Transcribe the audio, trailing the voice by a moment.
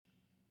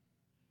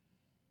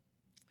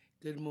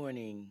Good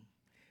morning.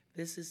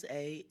 This is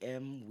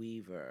A.M.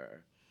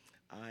 Weaver.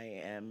 I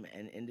am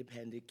an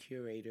independent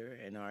curator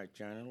and art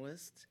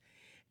journalist,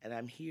 and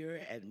I'm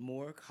here at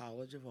Moore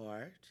College of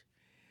Art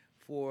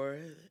for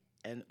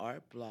an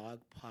art blog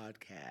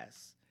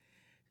podcast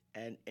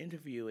and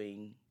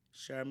interviewing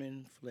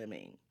Sherman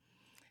Fleming,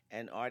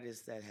 an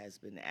artist that has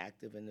been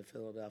active in the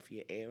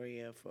Philadelphia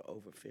area for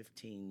over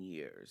 15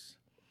 years.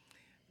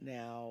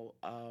 Now,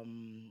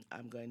 I'm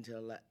going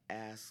to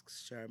ask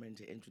Sherman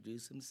to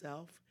introduce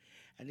himself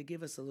and to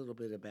give us a little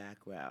bit of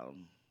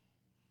background.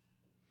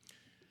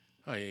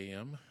 Hi,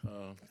 AM.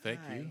 Thank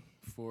you Hi.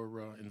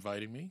 for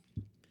inviting me.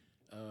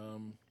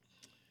 Um,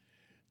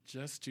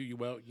 just to you,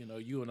 well,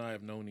 you and I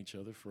have known each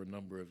other for a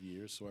number of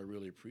years, so I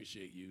really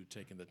appreciate you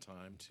taking the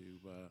time to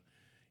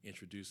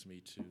introduce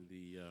me to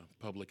the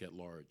public at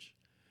large.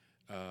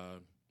 Uh,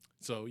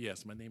 so,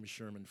 yes, my name is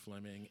Sherman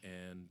Fleming,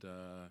 and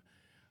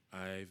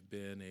I've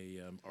been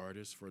a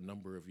artist for a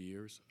number of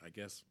years. I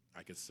guess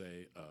I could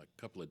say a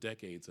couple of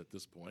decades at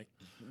this point.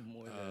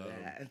 More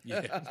than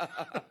Yeah.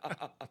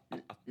 that.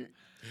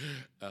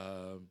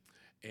 um,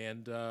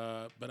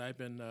 but I've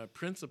been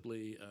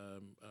principally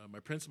my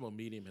principal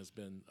medium has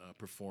been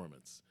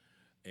performance,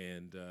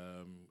 and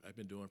I've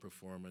been doing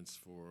performance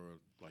for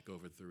like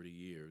over 30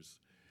 years.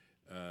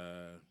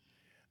 Uh,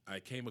 I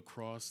came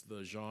across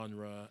the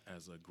genre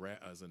as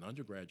as an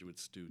undergraduate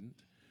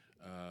student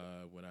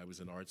when I was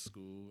in art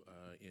school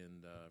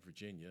in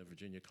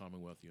Virginia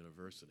Commonwealth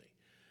University.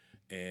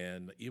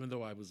 And even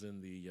though I was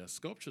in the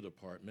sculpture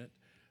department,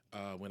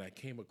 when I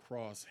came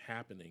across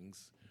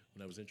happenings,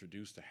 when I was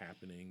introduced to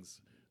happenings,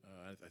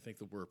 I think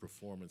the word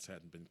performance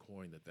hadn't been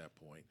coined at that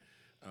point.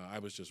 I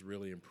was just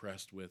really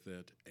impressed with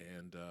it.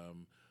 And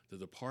the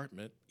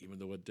department, even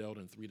though it dealt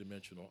in three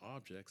dimensional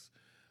objects,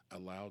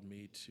 allowed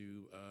me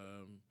to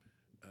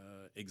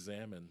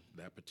examine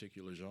that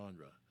particular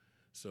genre.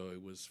 So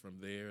it was from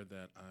there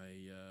that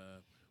I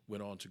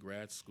went on to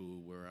grad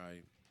school where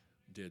I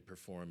did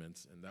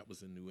performance, and that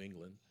was in New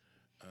England.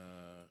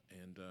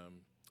 And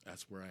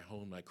that's where I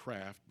honed my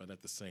craft. But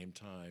at the same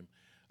time,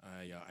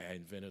 I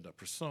invented a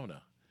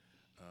persona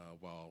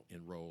while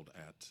enrolled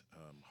at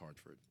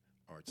Hartford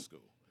Art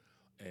School.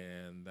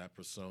 And that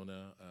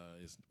persona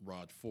is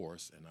Rod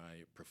Force, and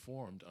I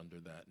performed under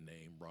that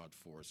name, Rod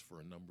Force, for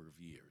a number of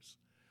years.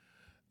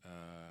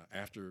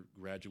 After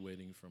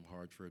graduating from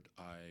Hartford,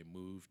 I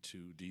moved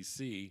to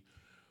DC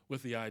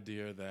with the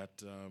idea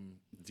that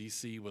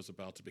DC was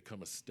about to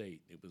become a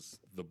state. It was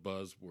the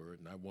buzzword,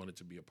 and I wanted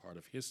to be a part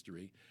of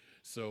history.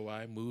 So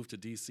I moved to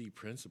DC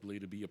principally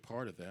to be a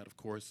part of that. Of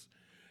course,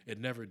 it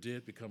never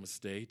did become a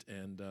state,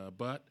 and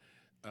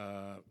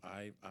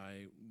I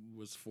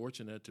was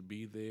fortunate to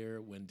be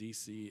there when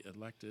DC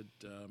elected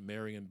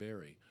Marion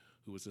Barry,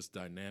 who was this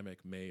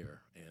dynamic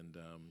mayor, and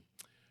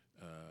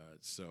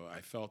so I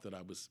felt that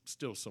I was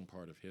still some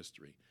part of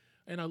history.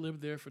 And I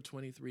lived there for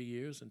 23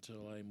 years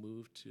until I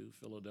moved to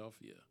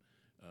Philadelphia.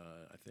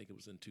 I think it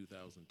was in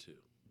 2002.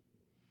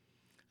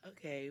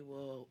 Okay,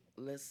 well,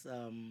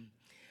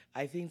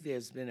 I think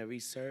there's been a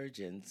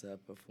resurgence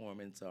of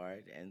performance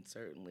art and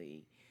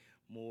certainly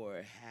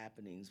more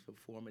happenings,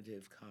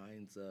 performative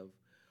kinds of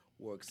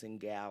works in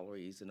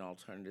galleries and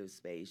alternative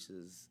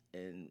spaces,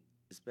 and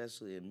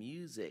especially in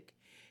music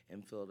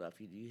in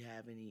Philadelphia. Do you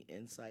have any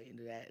insight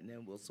into that? And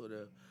then we'll sort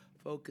of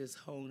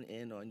hone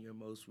in on your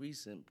most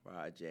recent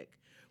project,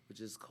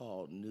 which is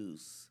called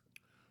Noose.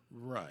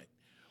 Right.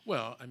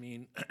 Well, I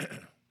mean,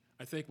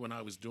 I think when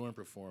I was doing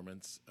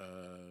performance,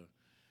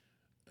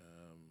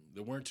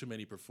 there weren't too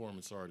many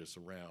performance artists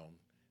around,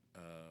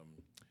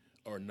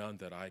 or none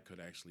that I could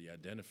actually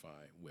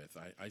identify with.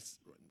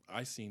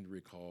 I seem to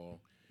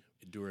recall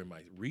during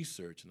my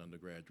research in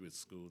undergraduate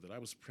school that I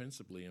was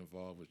principally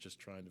involved with just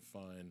trying to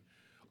find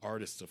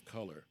artists of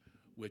color,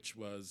 which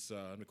was,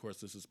 and of course,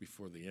 this is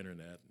before the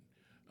internet.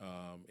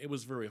 It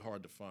was very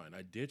hard to find.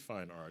 I did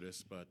find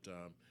artists, but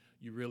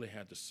you really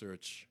had to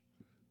search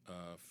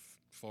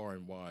far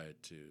and wide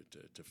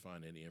to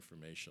find any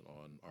information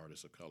on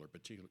artists of color,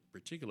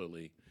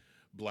 particularly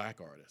black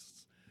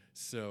artists.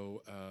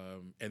 So,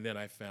 and then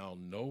I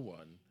found no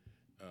one,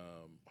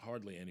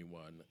 hardly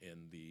anyone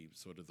in the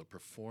sort of the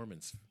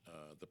performance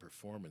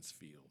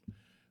field.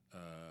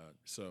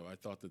 So I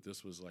thought that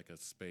this was like a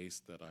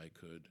space that I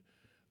could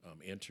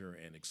enter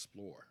and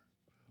explore,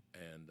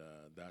 and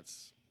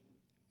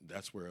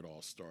that's where it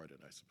all started,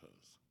 I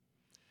suppose.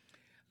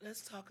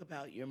 Let's talk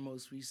about your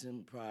most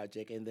recent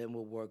project, and then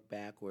we'll work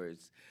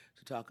backwards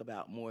to talk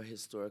about more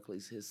historically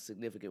his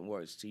significant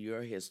works to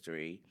your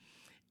history.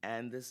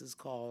 And this is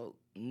called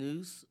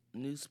Noose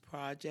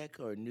Project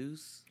or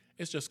Noose.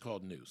 It's just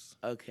called Noose.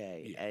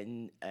 Okay, Yeah.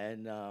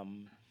 and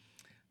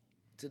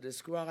to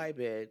describe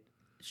it,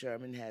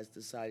 Sherman has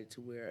decided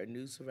to wear a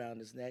noose around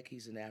his neck.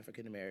 He's an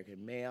African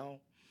American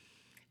male,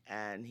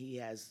 and he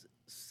has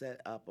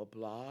set up a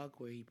blog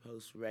where he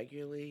posts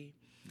regularly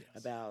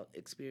Yes. about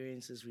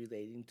experiences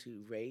relating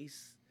to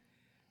race,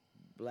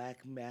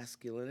 black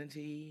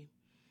masculinity,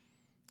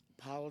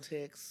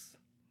 politics,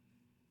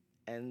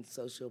 and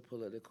social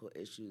political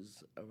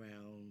issues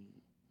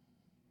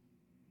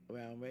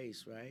around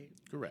race, right?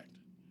 Correct.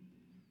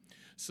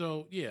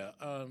 So yeah,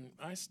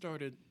 I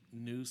started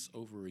Noose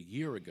over a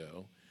year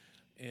ago,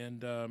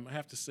 and I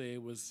have to say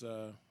it was.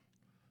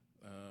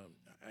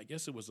 I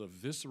guess it was a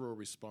visceral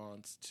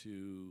response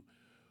to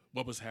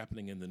what was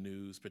happening in the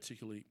news,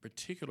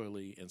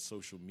 particularly in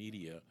social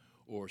media,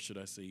 or should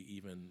I say,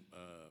 even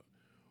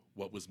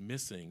what was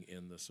missing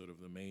in the sort of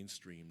the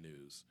mainstream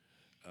news.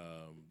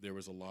 There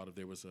was a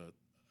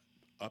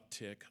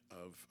uptick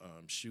of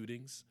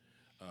shootings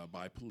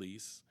by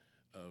police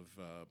of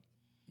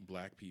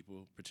black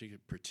people,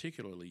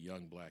 particularly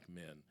young black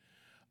men,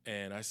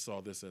 and I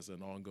saw this as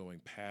an ongoing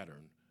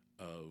pattern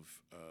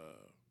of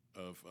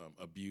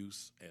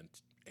abuse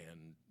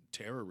and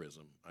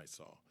terrorism. I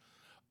saw,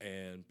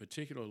 and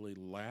particularly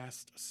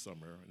last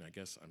summer, and I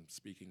guess I'm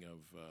speaking of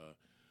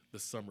the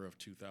summer of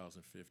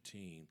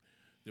 2015,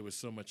 there was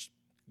so much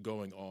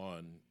going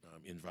on,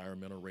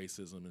 environmental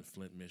racism in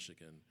Flint,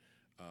 Michigan,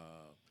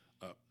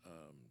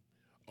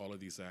 all of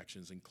these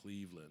actions in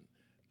Cleveland,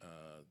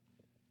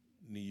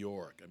 New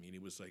York. I mean,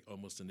 it was like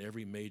almost in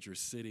every major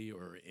city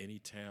or any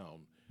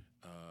town,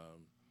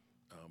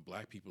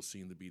 black people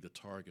seemed to be the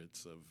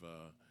targets of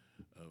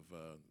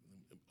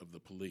the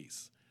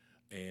police,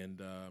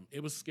 and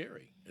it was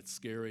scary. It's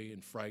scary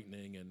and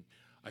frightening, and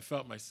I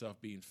felt myself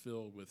being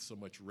filled with so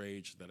much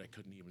rage that I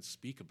couldn't even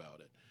speak about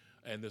it.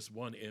 And this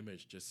one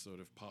image just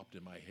sort of popped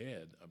in my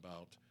head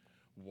about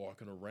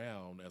walking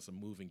around as a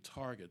moving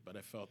target, but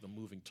I felt the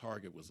moving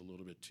target was a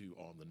little bit too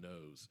on the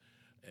nose.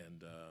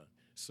 And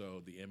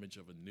so the image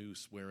of a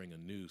noose, wearing a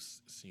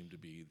noose, seemed to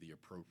be the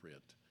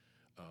appropriate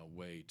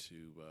way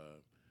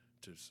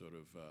to sort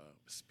of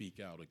speak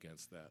out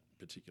against that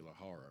particular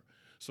horror.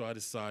 So I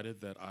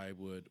decided that I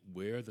would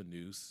wear the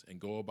noose and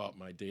go about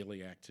my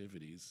daily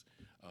activities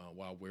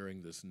while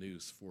wearing this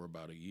noose for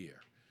about a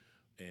year.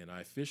 And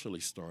I officially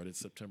started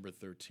September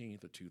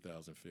 13th of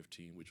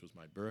 2015, which was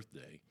my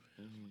birthday,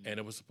 and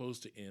it was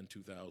supposed to end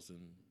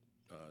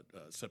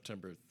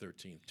September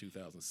 13th,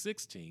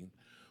 2016,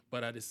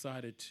 but I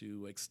decided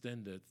to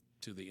extend it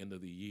to the end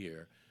of the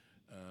year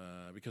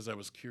because I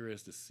was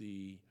curious to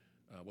see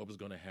what was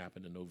going to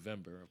happen in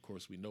November. Of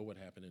course, we know what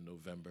happened in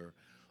November,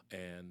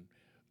 and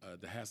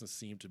there hasn't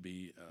seemed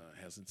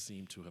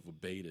to have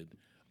abated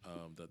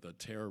the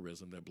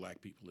terrorism that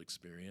black people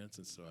experience,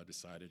 and so I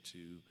decided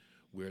to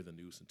wear the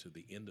noose until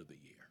the end of the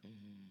year.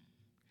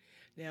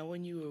 Now,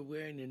 when you were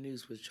wearing the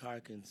noose, which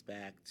harkens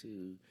back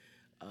to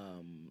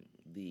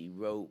the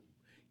rope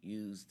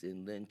used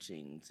in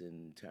lynchings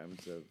in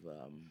terms of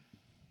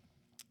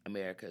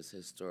America's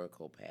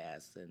historical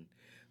past and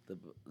the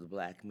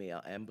black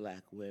male and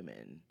black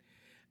women,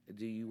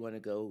 do you want to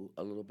go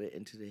a little bit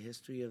into the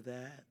history of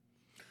that?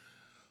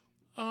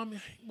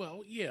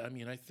 Well, yeah. I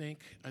mean, I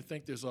think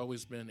there's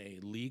always been a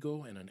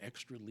legal and an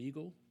extra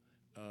legal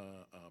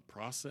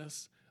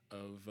process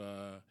of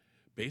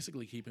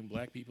basically keeping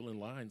black people in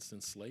line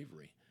since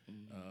slavery.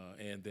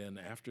 And then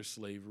after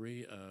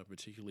slavery,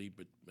 particularly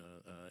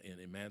in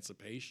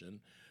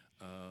emancipation,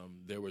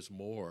 there was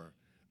more.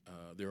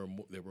 There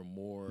were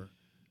more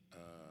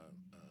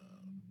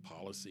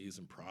policies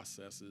and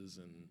processes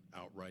and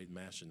outright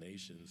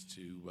machinations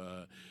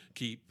to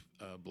keep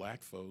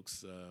black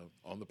folks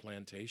on the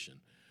plantation.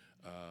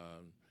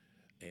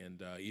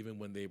 And even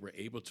when they were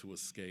able to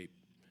escape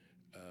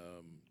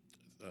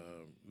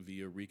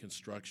via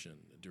Reconstruction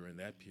during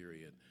that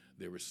period,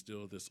 there was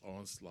still this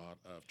onslaught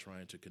of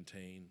trying to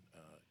contain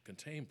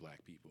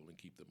black people and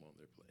keep them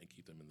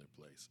in their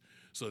place.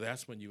 So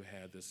that's when you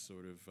had this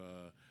sort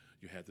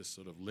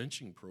of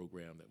lynching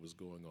program that was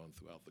going on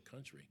throughout the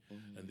country,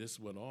 and this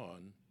went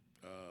on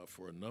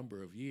for a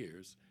number of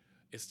years.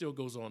 It still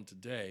goes on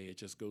today. It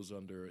just goes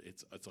under.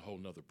 It's a whole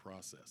nother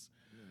process.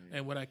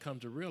 And what I come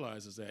to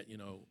realize is that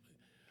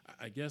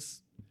I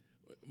guess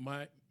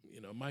my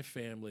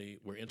family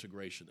were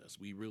integrationists.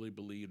 We really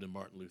believed in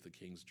Martin Luther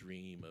King's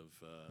dream of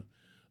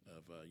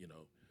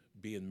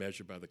being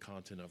measured by the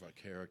content of our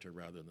character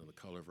rather than the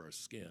color of our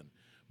skin.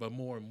 But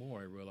more and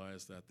more, I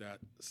realize that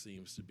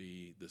seems to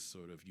be this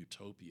sort of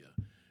utopia,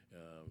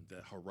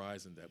 that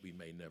horizon that we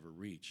may never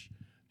reach.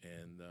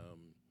 And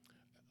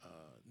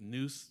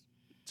Noose,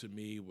 to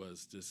me,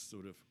 was this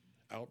sort of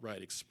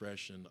outright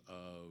expression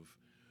of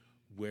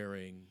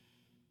wearing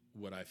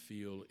what I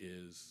feel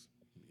is,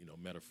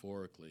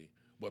 metaphorically,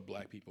 what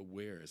black people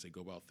wear as they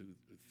go out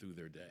through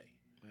their day.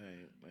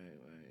 Right.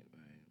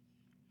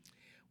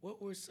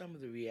 What were some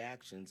of the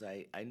reactions?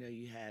 I know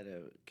you had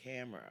a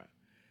camera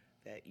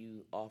that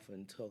you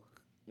often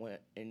took when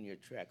in your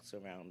treks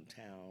around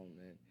town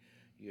and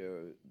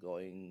your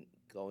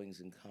goings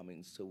and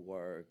comings to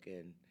work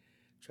and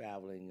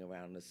traveling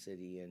around the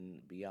city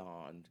and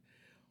beyond.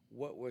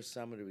 What were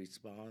some of the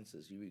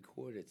responses? You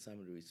recorded some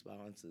of the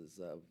responses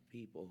of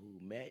people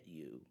who met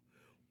you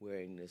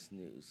wearing this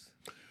noose.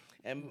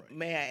 And Right.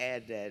 may I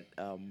add that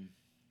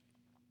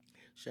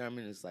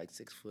Sherman is like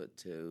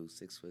 6'2",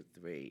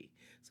 6'3",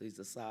 so he's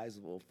a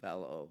sizable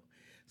fellow.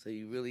 So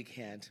you really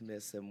can't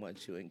miss him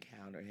once you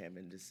encounter him,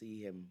 and to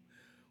see him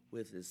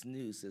with his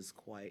noose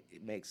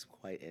it makes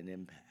quite an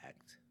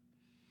impact.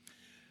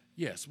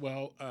 Yes,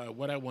 well,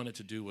 what I wanted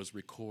to do was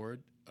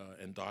record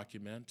and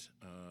document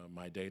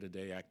my day to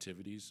day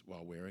activities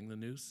while wearing the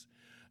noose.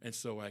 And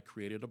so I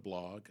created a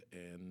blog.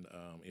 And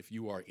if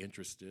you are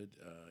interested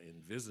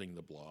in visiting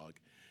the blog,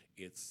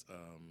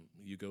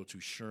 you go to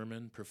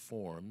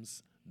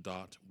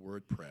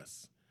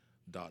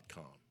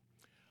shermanperforms.wordpress.com.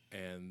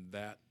 And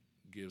that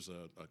gives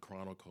a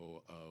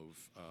chronicle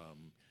of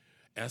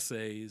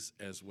essays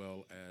as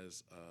well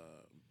as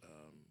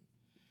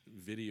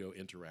video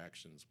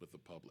interactions with the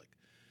public.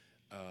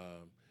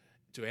 Um,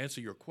 to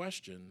answer your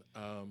question,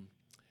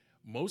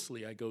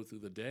 mostly I go through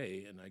the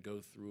day and I go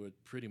through it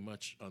pretty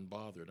much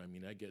unbothered. I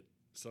mean,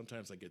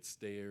 sometimes I get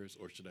stares,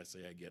 or should I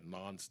say, I get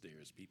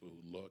non-stares, people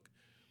who look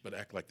but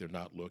act like they're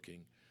not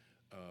looking,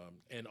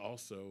 and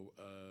also.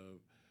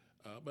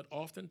 But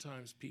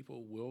oftentimes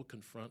people will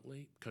confront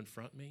me.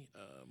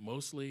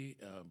 Mostly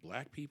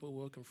black people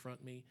will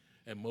confront me,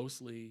 and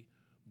mostly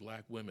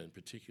black women,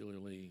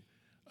 particularly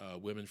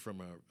women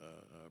from a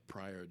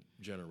prior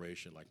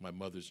generation, like my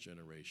mother's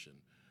generation.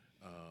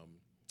 Um,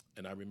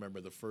 and I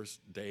remember the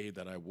first day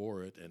that I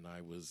wore it, and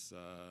I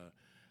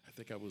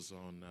think I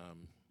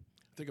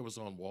think I was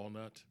on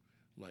Walnut,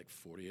 like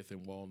 40th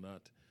and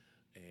Walnut,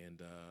 and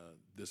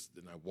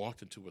then I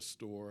walked into a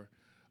store,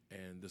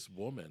 and this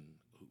woman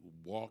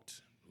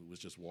who was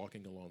just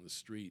walking along the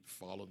street,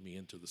 followed me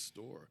into the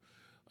store,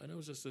 and it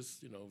was just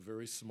this,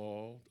 very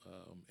small,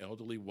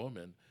 elderly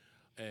woman,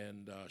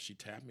 and she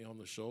tapped me on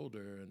the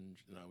shoulder, and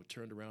I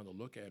turned around to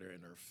look at her,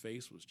 and her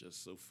face was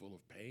just so full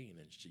of pain,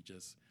 and she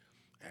just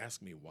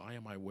asked me, "Why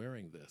am I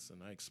wearing this?"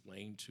 And I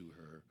explained to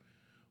her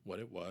what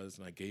it was,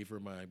 and I gave her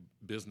my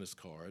business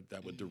card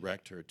that would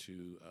direct her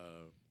to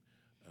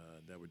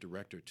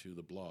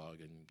the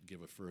blog and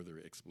give a further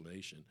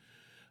explanation.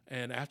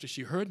 And after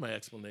she heard my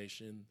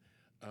explanation,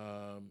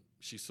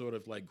 she sort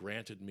of like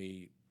granted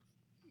me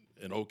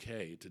an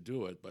okay to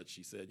do it, but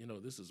she said,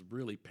 "This is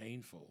really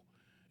painful.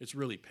 It's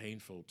really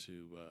painful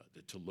to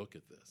look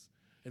at this."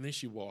 And then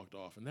she walked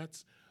off, and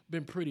that's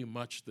been pretty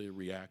much the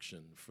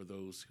reaction for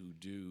those who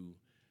do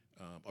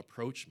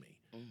approach me.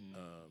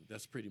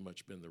 That's pretty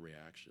much been the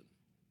reaction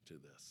to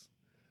this.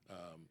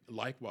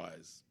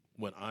 Likewise,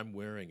 when I'm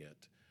wearing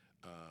it,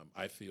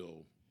 I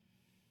feel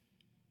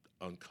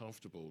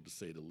uncomfortable, to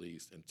say the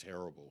least, and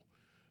terrible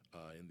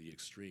in the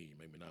extreme.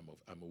 I mean,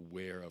 I'm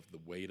aware of the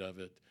weight of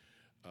it.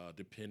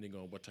 Depending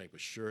on what type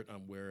of shirt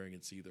I'm wearing,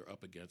 it's either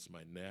up against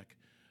my neck,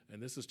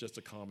 and this is just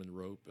a common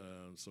rope,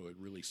 so it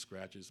really it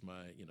scratches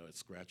my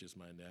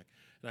neck,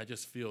 and I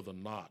just feel the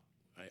knot.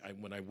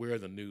 When I wear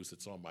the noose,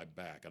 it's on my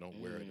back. I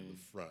don't wear it in the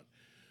front,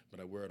 but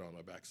I wear it on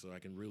my back, so I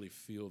can really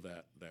feel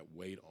that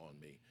weight on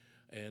me,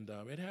 and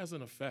it has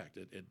an effect.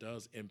 It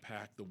does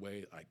impact the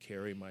way I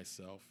carry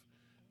myself,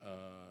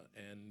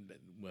 and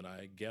when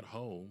I get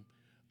home,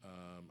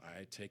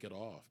 I take it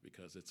off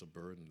because it's a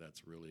burden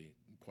that's really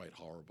quite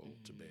horrible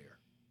to bear.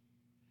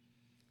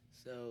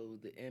 So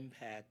the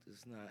impact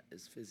is not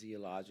as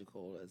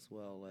physiological as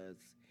well as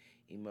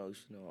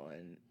emotional,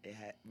 and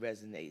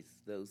resonates.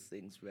 Those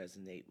things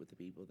resonate with the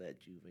people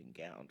that you've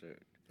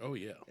encountered. Oh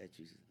yeah, That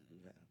you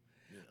have.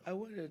 yeah. I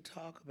wanted to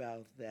talk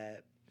about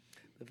that.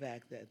 The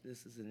fact that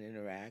this is an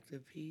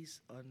interactive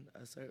piece on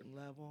a certain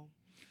level,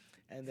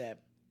 and that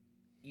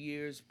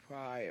years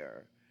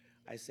prior,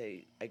 I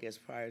guess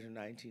prior to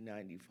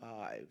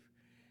 1995,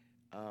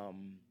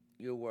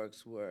 your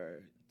works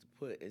were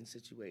put in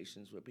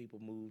situations where people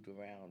moved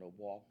around or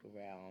walked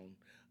around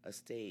a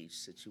stage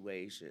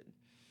situation.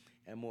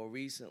 And more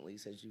recently,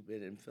 since you've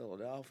been in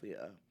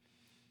Philadelphia,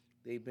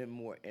 they've been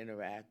more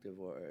interactive,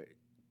 or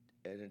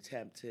an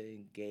attempt to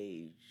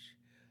engage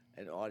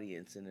an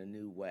audience in a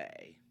new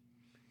way.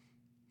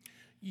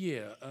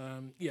 Yeah,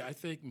 yeah. I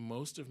think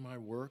most of my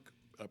work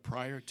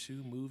prior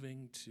to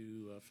moving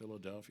to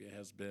Philadelphia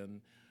has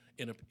been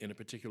in a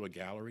particular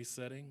gallery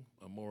setting,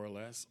 more or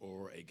less,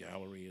 or a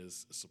gallery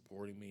is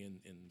supporting me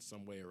in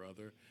some way or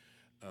other.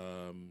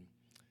 Um,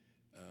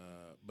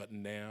 but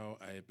now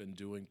I have been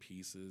doing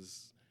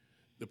pieces.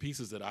 The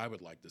pieces that I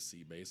would like to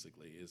see,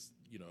 basically, is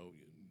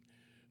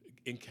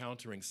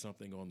encountering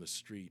something on the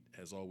street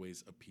has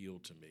always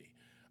appealed to me,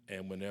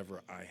 and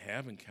whenever I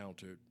have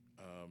encountered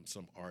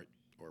some art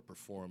or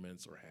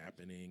performance or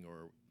happening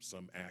or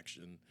some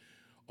action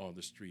on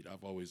the street,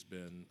 I've always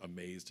been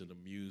amazed and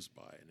amused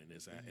by it, and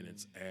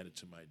it's added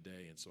to my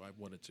day. And so I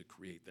wanted to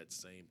create that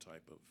same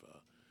type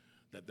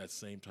of that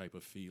same type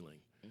of feeling.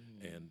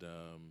 And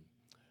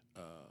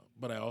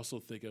but I also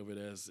think of it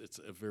as it's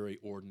a very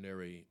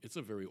ordinary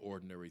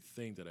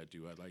thing that I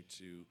do. I like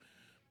to.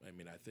 I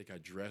mean, I think I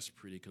dress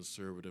pretty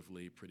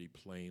conservatively, pretty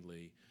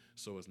plainly,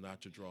 so as not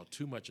to draw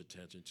too much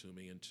attention to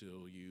me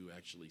until you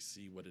actually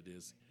see what it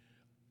is,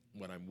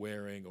 what I'm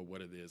wearing, or what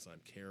it is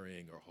I'm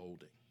carrying or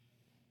holding.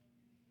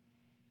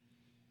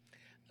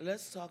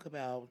 Let's talk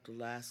about the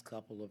last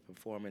couple of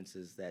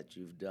performances that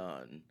you've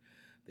done.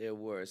 There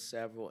were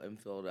several in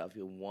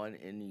Philadelphia, one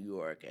in New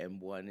York, and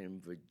one in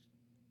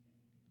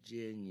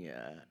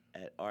Virginia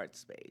at Art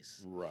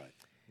Space. Right,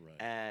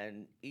 right.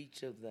 And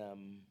each of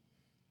them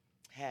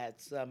had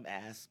some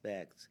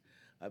aspect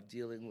of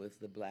dealing with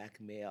the black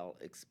male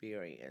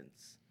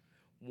experience.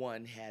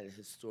 One had a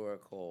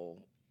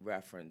historical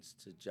reference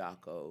to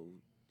Jocko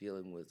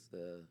dealing with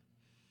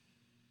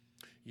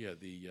Yeah,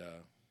 the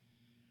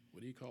what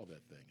do you call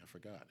that thing? I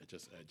forgot. It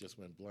just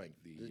went blank.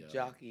 the The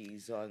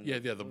jockeys on yeah,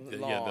 the yeah, the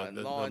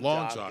lawn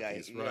lawn jockey.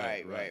 jockeys,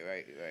 right, right.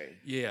 Right.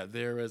 Yeah,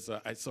 there is.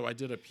 So I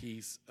did a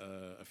piece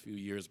a few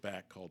years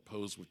back called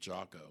 "Pose with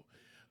Jocko."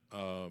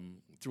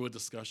 Through a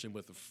discussion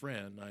with a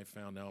friend, I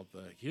found out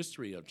the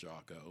history of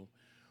Jocko.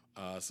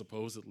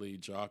 Supposedly,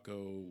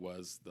 Jocko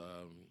was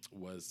the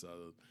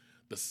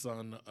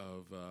son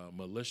of a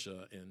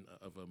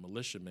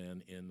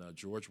militiaman in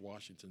George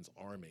Washington's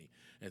army,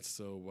 and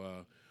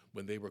so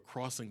when they were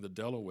crossing the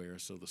Delaware,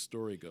 so the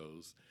story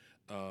goes,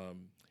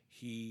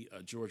 he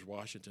George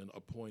Washington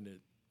appointed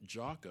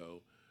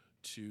Jocko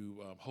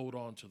to hold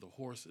on to the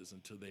horses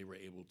until they were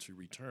able to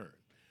return.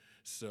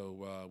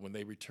 So when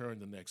they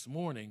returned the next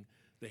morning,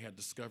 they had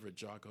discovered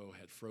Jocko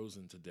had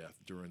frozen to death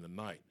during the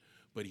night,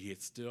 but he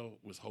had still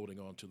was holding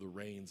on to the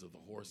reins of the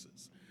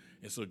horses.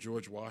 And so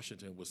George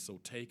Washington was so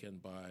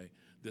taken by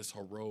this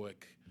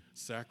heroic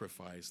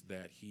sacrifice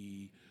that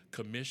he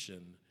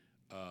commissioned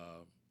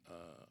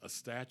a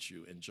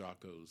statue in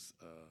Jocko's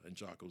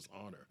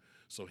honor.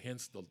 So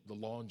hence the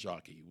lawn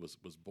jockey was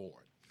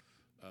born.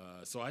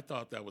 So I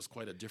thought that was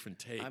quite a different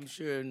take. I'm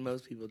sure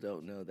most people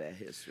don't know that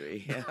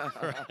history.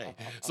 Right.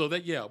 So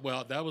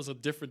that was a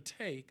different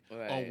take on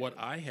Right. what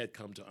I had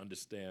come to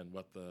understand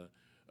what the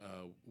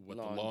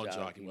Lawn lawn jockey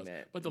jockey was.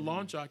 meant. But the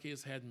lawn jockey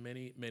has had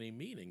many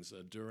meanings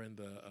during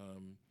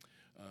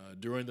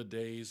the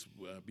days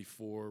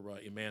before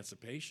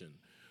emancipation,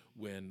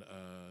 when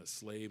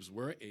slaves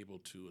were able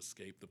to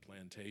escape the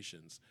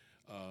plantations.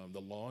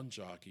 The lawn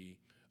jockey,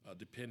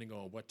 depending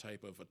on what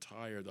type of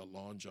attire the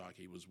lawn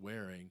jockey was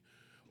wearing,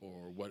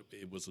 or what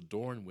it was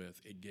adorned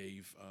with, it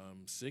gave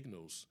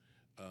signals.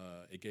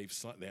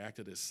 They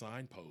acted as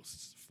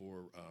signposts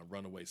for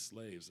runaway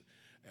slaves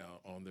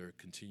on their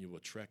continual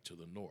trek to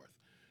the north.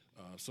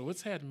 So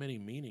it's had many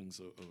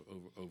meanings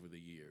over the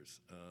years.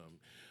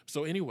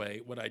 So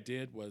anyway, what I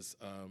did was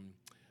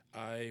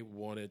I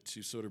wanted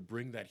to sort of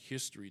bring that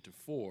history to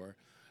fore,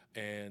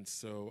 and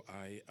so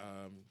I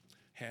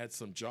had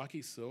some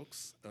jockey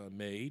silks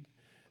made,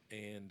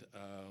 and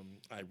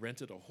I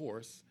rented a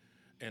horse,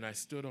 and I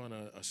stood on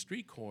a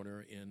street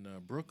corner in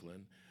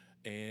Brooklyn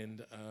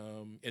and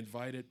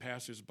invited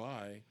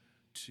passersby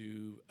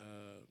to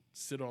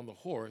sit on the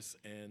horse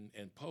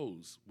and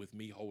pose with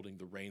me holding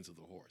the reins of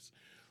the horse.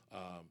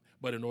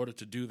 But in order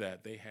to do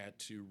that, they had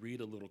to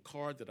read a little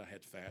card that I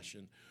had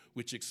fashioned,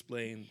 which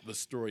explained the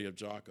story of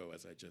Jocko,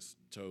 as I just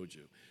told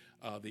you.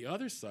 The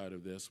other side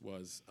of this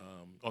was,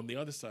 on the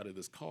other side of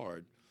this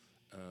card,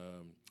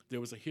 there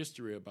was a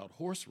history about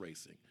horse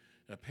racing.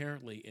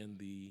 Apparently, in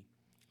the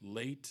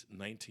late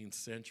 19th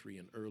century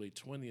and early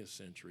 20th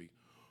century,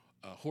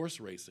 horse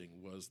racing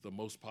was the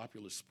most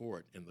popular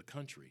sport in the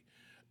country.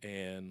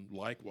 And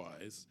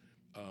likewise,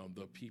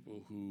 the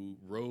people who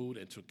rode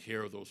and took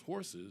care of those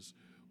horses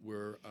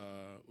were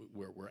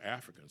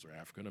Africans or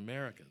African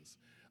Americans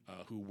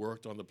who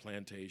worked on the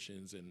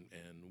plantations and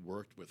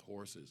worked with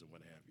horses and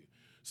what have you.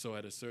 So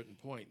at a certain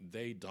point,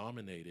 they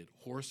dominated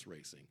horse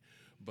racing.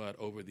 But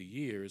over the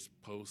years,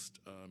 post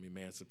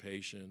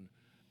emancipation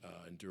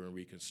and during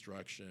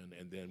Reconstruction,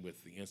 and then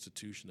with the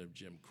institution of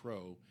Jim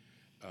Crow,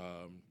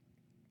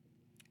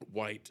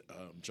 white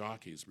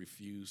jockeys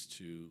refused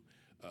to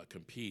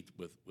compete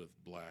with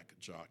black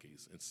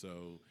jockeys. And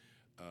so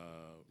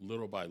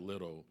little by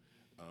little,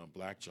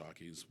 black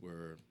jockeys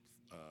were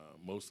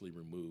mostly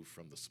removed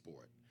from the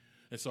sport.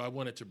 And so I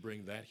wanted to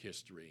bring that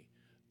history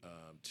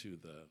to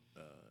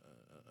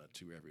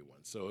everyone.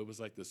 So it was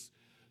like this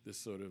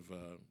sort of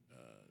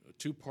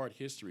two-part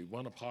history,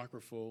 one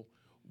apocryphal,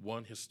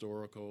 one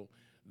historical,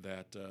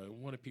 that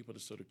wanted people to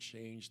sort of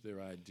change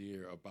their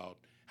idea about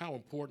how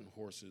important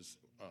horses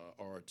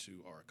are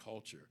to our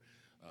culture.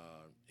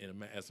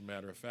 As a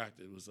matter of fact,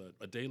 it was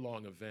a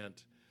day-long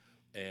event,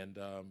 and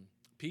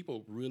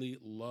people really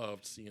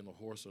loved seeing a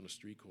horse on a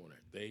street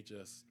corner.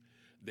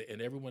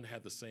 And everyone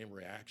had the same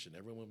reaction.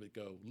 Everyone would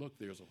go, "Look,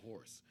 there's a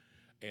horse."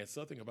 And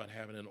something about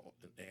having an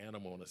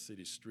animal on a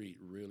city street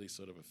really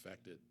sort of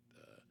affected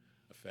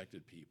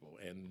people.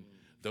 And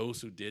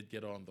those who did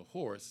get on the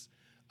horse,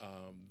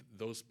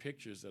 those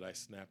pictures that I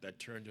snapped, I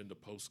turned into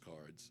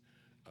postcards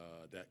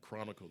that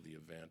chronicled the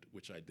event,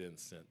 which I then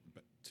sent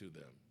to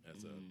them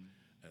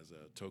as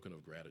a token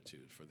of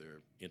gratitude for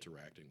their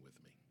interacting with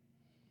me.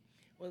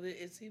 Well,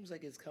 it seems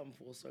like it's come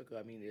full circle.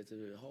 I mean, there's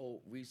a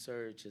whole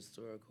research,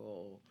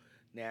 historical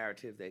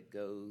narrative that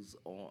goes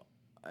on,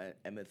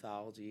 and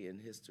mythology and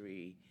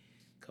history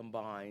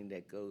combined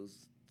that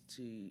goes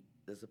to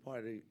as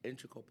a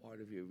integral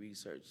part of your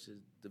research to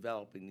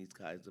developing these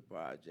kinds of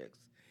projects.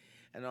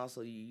 And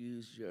also, you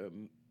use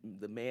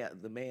the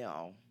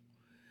mail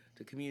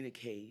to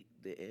communicate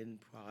the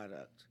end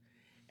product.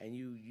 And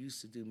you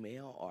used to do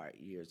mail art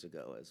years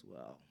ago as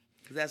well.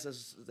 'Cause that's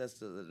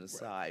an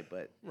aside,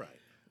 but Right,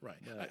 right.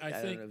 but I I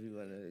don't think know if you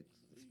want to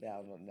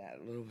expound on that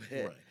a little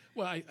bit. right.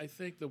 Well, I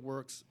think the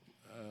works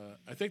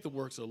I think the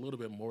works are a little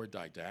bit more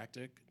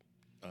didactic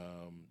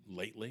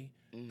lately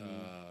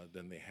Mm-hmm.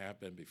 than they have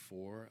been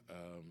before.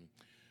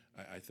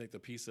 I think the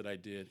piece that I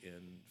did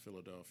in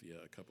Philadelphia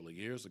a couple of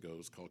years ago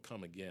was called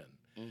Come Again.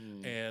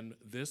 Mm-hmm. And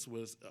this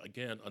was,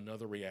 again,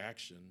 another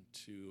reaction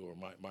to, or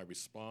my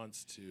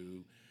response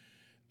to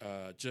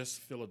just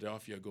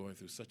Philadelphia going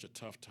through such a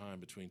tough time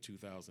between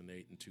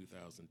 2008 and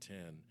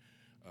 2010.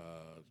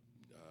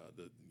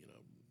 The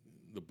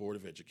the Board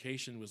of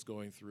Education was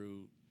going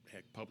through.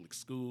 Heck, public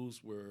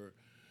schools were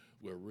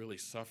really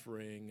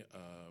suffering.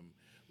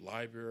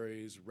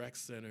 Libraries, rec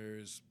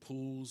centers,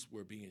 pools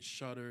were being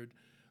shuttered.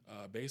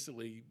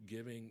 Basically,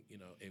 giving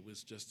it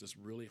was just this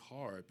really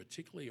hard,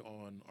 particularly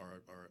on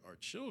our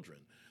children.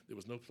 There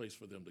was no place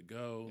for them to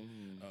go.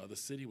 Mm-hmm. The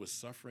city was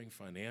suffering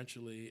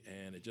financially,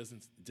 and it just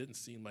didn't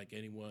seem like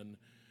anyone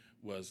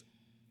was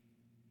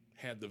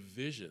had the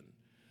vision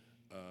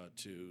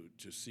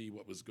to see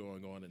what was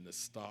going on and to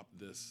stop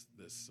this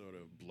sort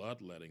of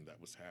bloodletting that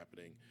was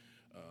happening.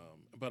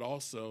 But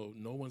also,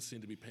 no one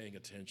seemed to be paying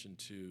attention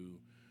to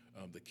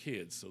the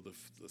kids. So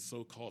the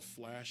so-called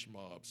flash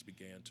mobs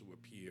began to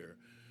appear,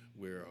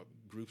 where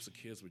groups of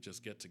kids would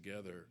just get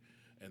together,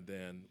 and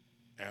then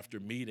after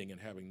meeting and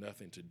having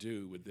nothing to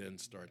do, would then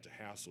start to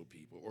hassle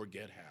people or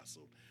get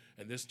hassled.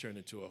 And this turned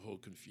into a whole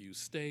confused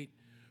state,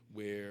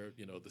 where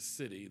the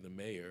city, the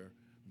mayor,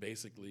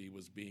 basically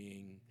was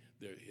being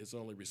his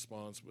only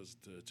response was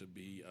to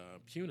be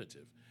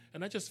punitive.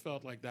 And I just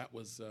felt like that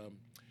was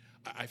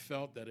I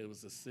felt that it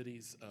was the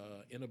city's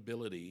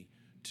inability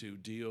to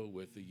deal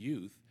with the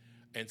youth,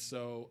 and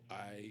so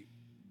I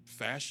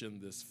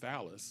fashioned this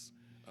phallus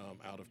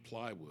out of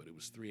plywood. It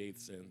was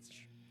 3/8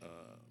 inch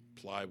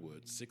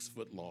plywood, 6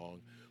 foot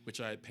long,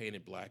 which I had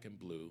painted black and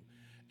blue,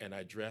 and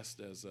I dressed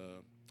as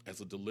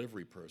a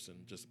delivery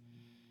person, just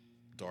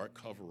dark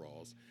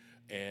coveralls,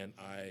 and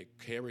I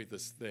carried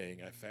this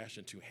thing. I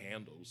fashioned 2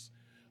 handles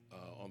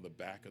on the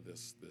back of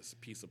this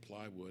piece of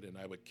plywood, and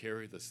I would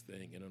carry this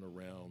thing in and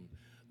around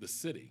the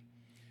city.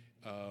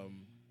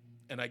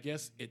 And I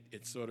guess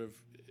it sort of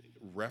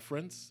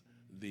referenced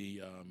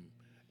the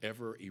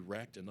ever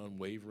erect and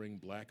unwavering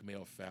black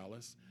male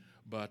phallus,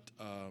 but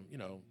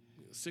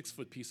 6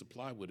 foot piece of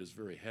plywood is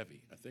very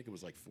heavy. I think it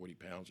was like 40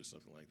 pounds or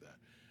something like that.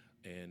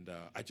 And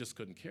I just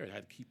couldn't carry it. I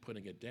had to keep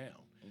putting it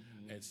down.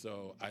 Mm-hmm. And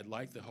so I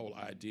liked the whole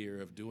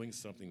idea of doing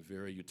something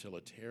very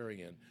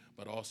utilitarian,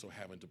 but also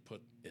having to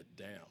put it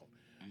down.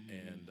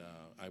 Mm-hmm. And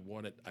I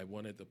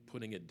wanted the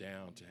putting it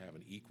down to have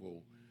an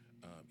equal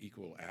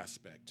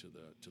aspect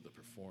to the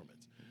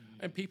performance.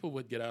 Mm-hmm. And people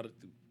would get out of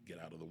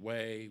the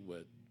way,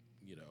 would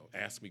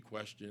ask me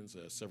questions.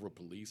 Several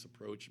police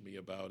approached me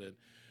about it.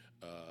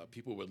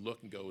 People would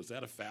look and go, "Is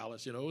that a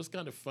phallus?" It was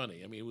kind of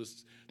funny. I mean, it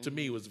was to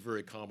me, it was a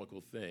very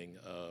comical thing,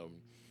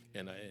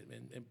 and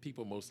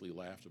people mostly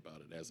laughed about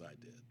it, as I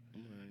did.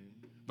 Right.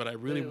 But I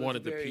But really it was a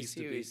wanted the very piece to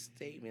be, serious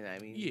statement. I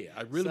mean, yeah,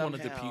 I really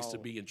wanted the piece to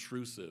somehow, be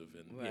intrusive,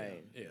 and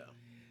right. yeah,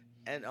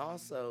 And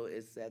also,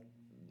 it's that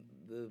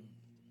the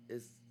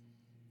it's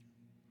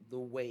the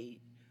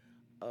weight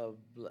of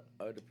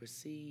or the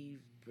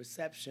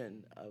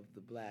perception of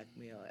the black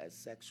male as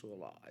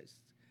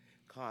sexualized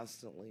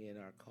constantly in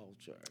our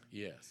culture.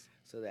 yes,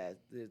 So that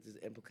there's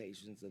the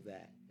implications of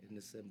that and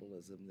the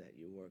symbolism that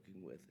you're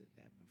working with in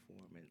that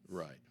performance.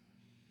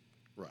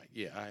 right,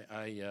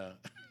 yeah.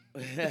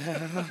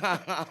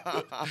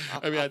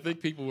 I mean, I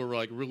think people were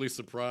like really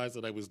surprised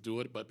that I was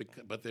doing it,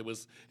 but it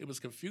was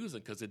confusing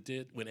because it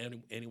did when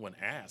anyone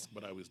asked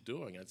what I was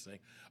doing, I'd say,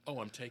 "Oh,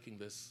 I'm taking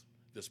this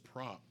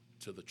prop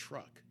to the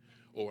truck,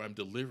 or I'm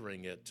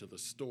delivering it to the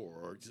store,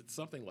 or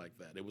something like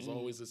that." It was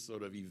always this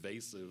sort of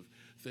evasive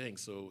thing.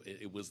 So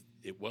it was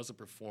a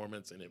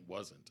performance, and it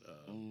wasn't.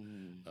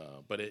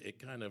 But it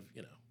kind of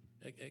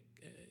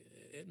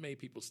it made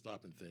people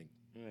stop and think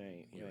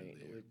Right, here and right,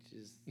 there. which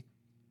is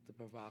the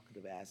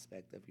provocative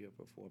aspect of your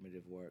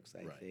performative works,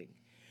 I Right. think.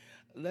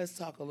 Let's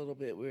talk a little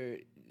bit.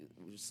 We're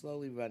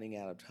slowly running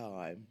out of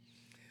time.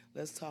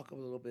 Let's talk a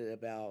little bit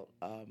about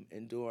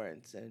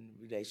endurance and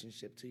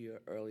relationship to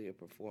your earlier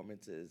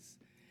performances.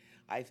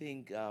 I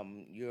think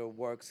your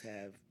works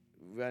have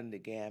run the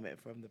gamut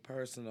from the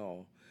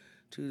personal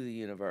to the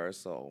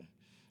universal.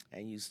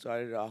 And you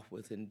started off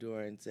with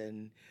endurance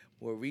and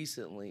more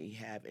recently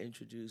have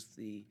introduced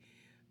the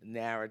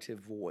narrative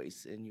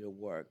voice in your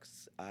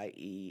works,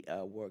 i.e.,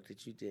 work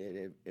that you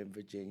did in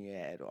Virginia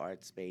at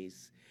Art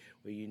Space,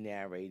 where you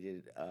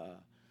narrated,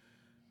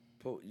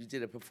 you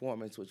did a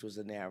performance which was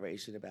a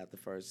narration about the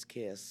first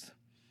kiss,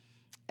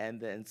 and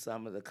then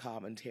some of the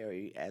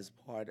commentary as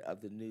part of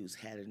the news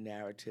had a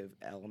narrative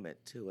element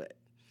to it.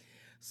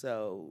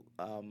 So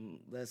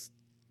let's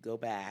go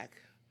back,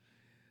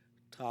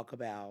 talk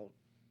about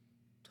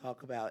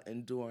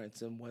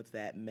endurance and what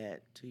that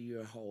meant to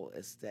your whole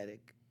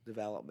aesthetic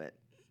development.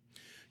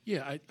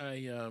 Yeah,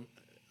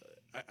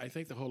 I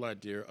think the whole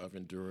idea of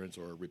endurance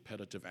or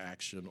repetitive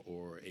action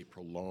or a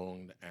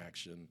prolonged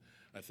action,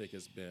 I think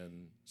has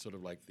been sort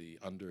of like the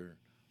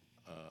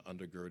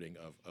undergirding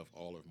of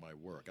all of my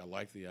work. I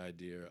like the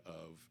idea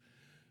of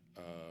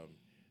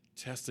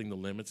testing the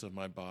limits of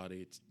my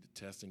body,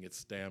 testing its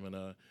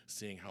stamina,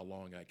 seeing how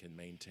long I can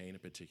maintain a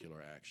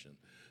particular action.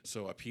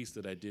 So a piece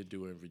that I did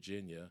do in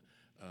Virginia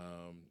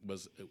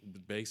was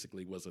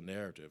basically was a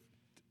narrative,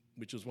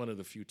 which is one of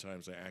the few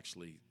times I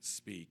actually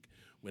speak.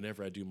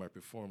 Whenever I do my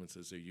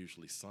performances, they're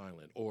usually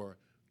silent, or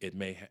it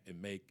may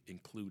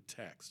include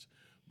text,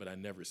 but I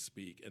never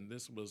speak. And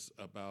this was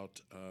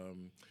about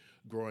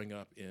growing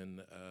up in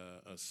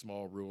a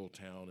small rural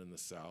town in the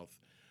South,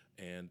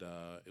 and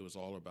it was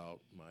all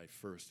about my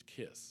first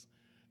kiss.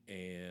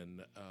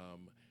 And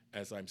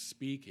as I'm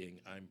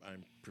speaking,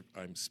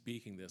 I'm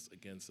speaking this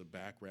against a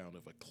background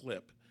of a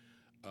clip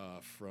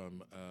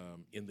from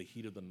In the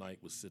Heat of the Night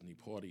with Sidney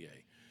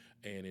Poitier.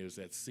 And it was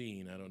that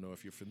scene. I don't know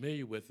if you're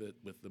familiar with it,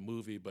 with the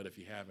movie, but if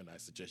you haven't, I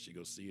suggest you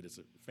go see it. It's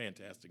a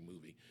fantastic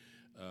movie.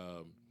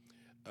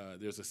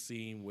 There's a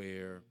scene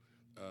where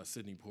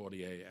Sidney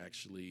Poitier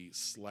actually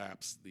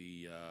slaps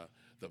the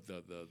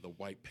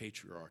white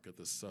patriarch of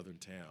the southern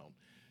town,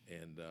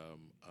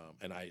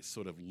 and I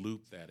sort of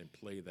loop that and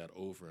play that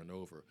over and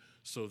over,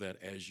 so that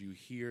as you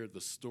hear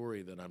the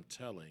story that I'm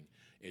telling,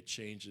 it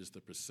changes the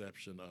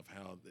perception of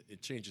how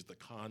it changes the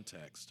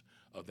context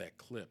of that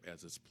clip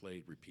as it's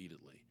played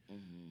repeatedly.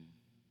 Mm-hmm.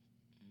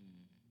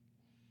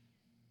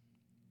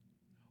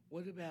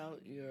 What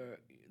about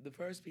the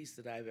first piece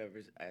that I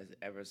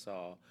ever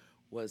saw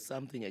was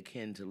something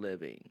akin to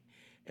living,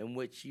 in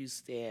which you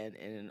stand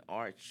in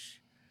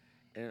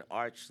an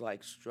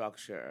arch-like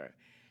structure,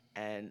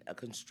 and a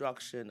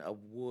construction of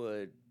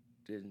wood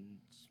and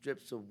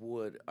strips of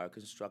wood are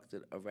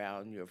constructed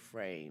around your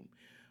frame,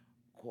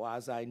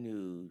 quasi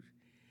nude,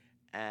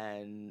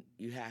 and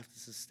you have to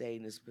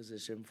sustain this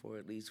position for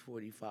at least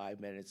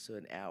 45 minutes to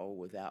an hour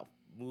without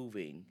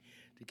moving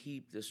to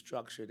keep the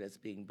structure that's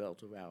being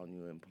built around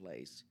you in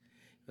place.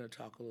 You want to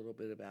talk a little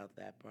bit about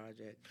that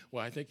project?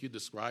 Well, I think you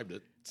described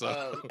it. So,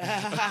 Oh.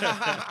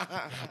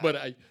 but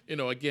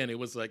again, it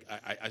was like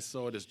I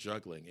saw it as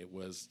juggling. It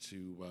was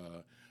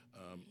to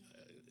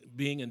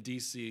being in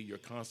D.C., you're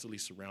constantly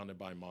surrounded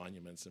by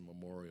monuments and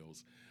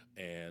memorials,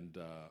 and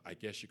I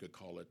guess you could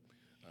call it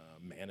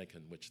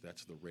mannequin, which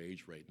that's the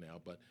rage right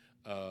now. But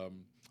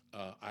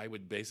I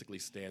would basically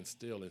stand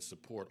still and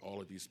support all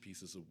of these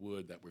pieces of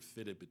wood that were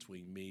fitted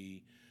between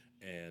me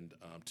and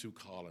two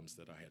columns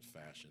that I had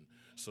fashioned,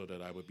 so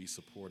that I would be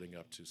supporting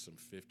up to some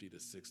 50 to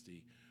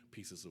 60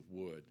 pieces of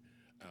wood,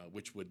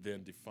 which would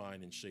then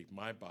define and shape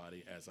my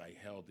body as I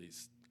held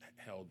these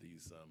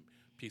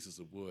pieces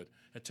of wood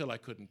until I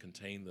couldn't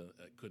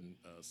couldn't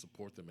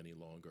support them any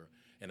longer,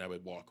 and I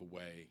would walk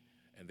away,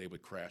 and they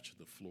would crash to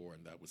the floor,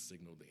 and that would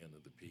signal the end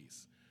of the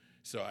piece.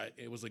 So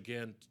it was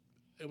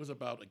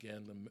about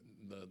again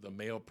the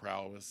male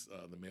prowess,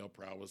 of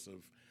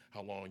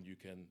how long you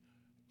can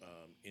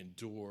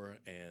endure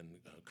and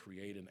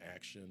create an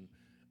action.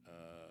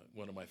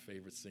 One of my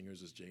favorite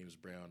singers is James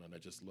Brown, and I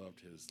just loved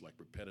his like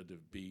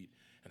repetitive beat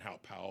and how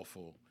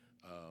powerful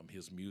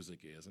his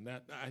music is, and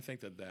that I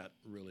think that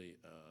really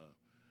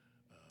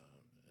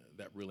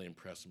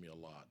impressed me a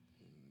lot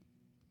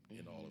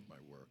in all of my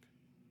work.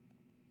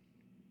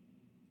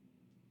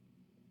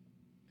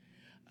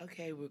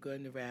 Okay, we're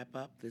going to wrap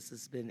up. This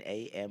has been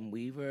A.M.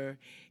 Weaver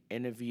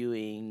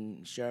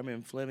interviewing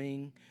Sherman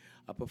Fleming,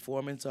 a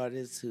performance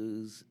artist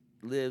who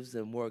lives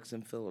and works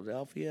in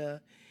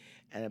Philadelphia,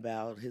 and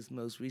about his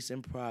most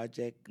recent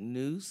project,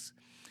 Noose,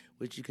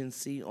 which you can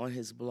see on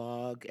his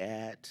blog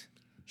at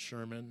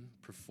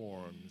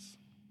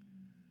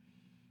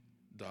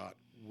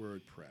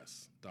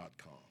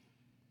ShermanPerforms.wordpress.com.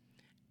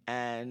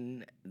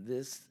 And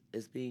this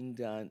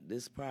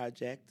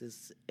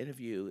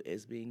interview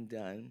is being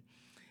done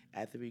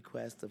at the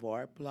request of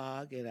Art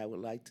Blog, and I would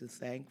like to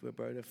thank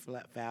Roberta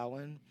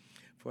Fallon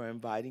for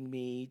inviting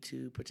me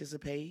to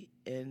participate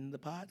in the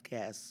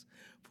podcast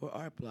for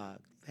Art Blog.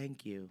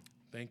 Thank you.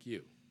 Thank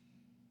you.